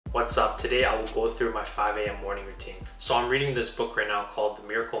What's up? Today I will go through my 5 a.m. morning routine. So I'm reading this book right now called The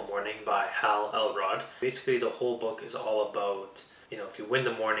Miracle Morning by Hal Elrod. Basically the whole book is all about, if you win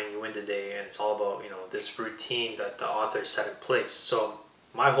the morning, you win the day, and it's all about, this routine that the author set in place. So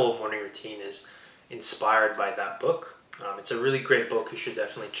my whole morning routine is inspired by that book. It's a really great book. You should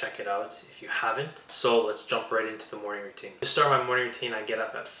definitely check it out if you haven't. So let's jump right into the morning routine. To start my morning routine, I get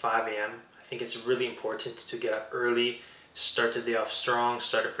up at 5 a.m. I think it's really important to get up early, start the day off strong,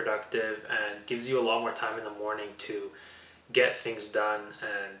 start it productive, and gives you a lot more time in the morning to get things done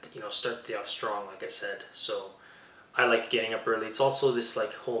and start the day off strong, like I said. So I like getting up early. It's also this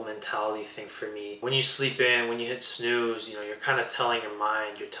whole mentality thing for me. When you sleep in, when you hit snooze, you're kind of telling your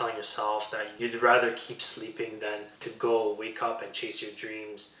mind, you're telling yourself that you'd rather keep sleeping than to go wake up and chase your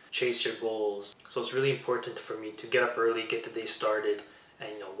dreams, chase your goals. So it's really important for me to get up early, get the day started, and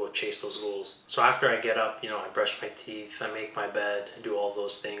go chase those goals. So after I get up, I brush my teeth, I make my bed, I do all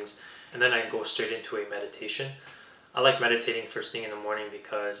those things, and then I go straight into a meditation. I like meditating first thing in the morning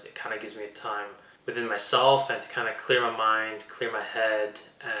because it kind of gives me a time within myself and to kind of clear my mind, clear my head,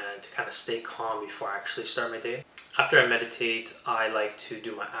 and to kind of stay calm before I actually start my day. After I meditate, I like to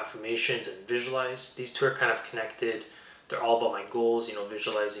do my affirmations and visualize. These two are kind of connected. They're all about my goals,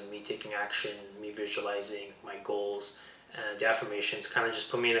 visualizing me taking action, me visualizing my goals. And the affirmations kind of just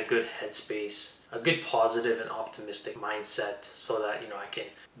put me in a good headspace, a good positive and optimistic mindset so that, I can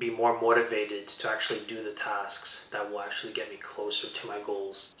be more motivated to actually do the tasks that will actually get me closer to my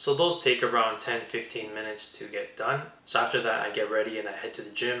goals. So those take around 10-15 minutes to get done. So after that, I get ready and I head to the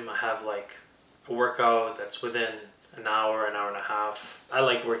gym. I have a workout that's within an hour and a half. I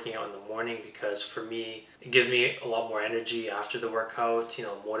like working out in the morning because for me, it gives me a lot more energy after the workout,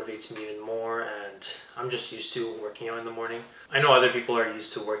 motivates me even more, and I'm just used to working out in the morning. I know other people are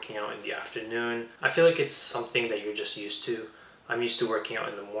used to working out in the afternoon. I feel like it's something that you're just used to. I'm used to working out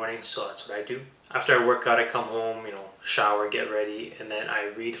in the morning, so that's what I do. After I work out, I come home, shower, get ready, and then I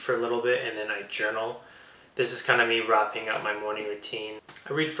read for a little bit, and then I journal. This is kind of me wrapping up my morning routine.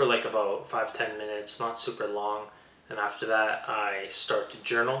 I read for about 5-10 minutes, not super long. And after that, I start to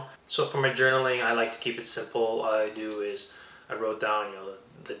journal. So for my journaling, I like to keep it simple. All I do is I wrote down,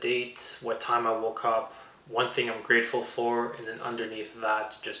 the date, what time I woke up, one thing I'm grateful for, and then underneath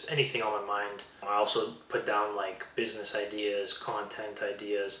that, just anything on my mind. I also put down business ideas, content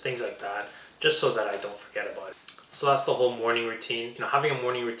ideas, things like that, just so that I don't forget about it. So that's the whole morning routine. Having a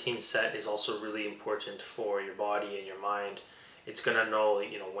morning routine set is also really important for your body and your mind. It's going to know,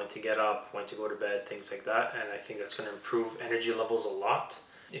 when to get up, when to go to bed, things like that. And I think that's going to improve energy levels a lot.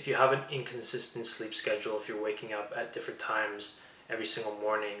 If you have an inconsistent sleep schedule, if you're waking up at different times every single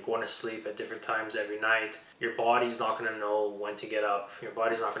morning, going to sleep at different times every night, your body's not going to know when to get up. Your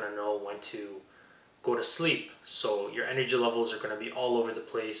body's not going to know when to go to sleep. So your energy levels are going to be all over the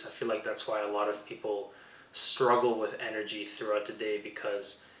place. I feel like that's why a lot of people struggle with energy throughout the day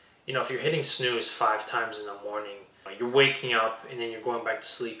because, if you're hitting snooze 5 times in the morning, you're waking up and then you're going back to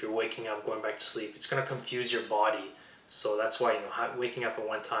sleep, you're waking up, going back to sleep. It's going to confuse your body. So that's why, waking up at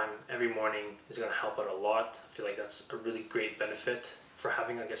one time every morning is going to help out a lot. I feel like that's a really great benefit for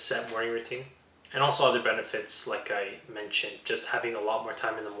having a set morning routine. And also other benefits, like I mentioned, just having a lot more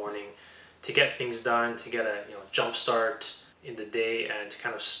time in the morning to get things done, to get a jump start in the day and to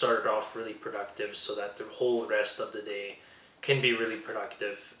kind of start it off really productive so that the whole rest of the day can be really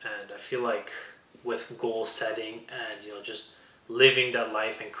productive. And I feel like with goal setting and just living that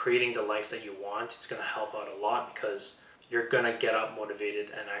life and creating the life that you want, it's going to help out a lot because you're going to get up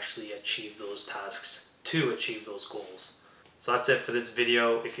motivated and actually achieve those tasks to achieve those goals. So that's it for this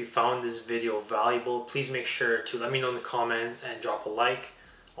video. If you found this video valuable, please make sure to let me know in the comments and drop a like.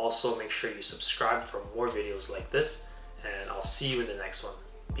 Also make sure you subscribe for more videos like this, and I'll see you in the next one.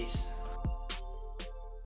 Peace.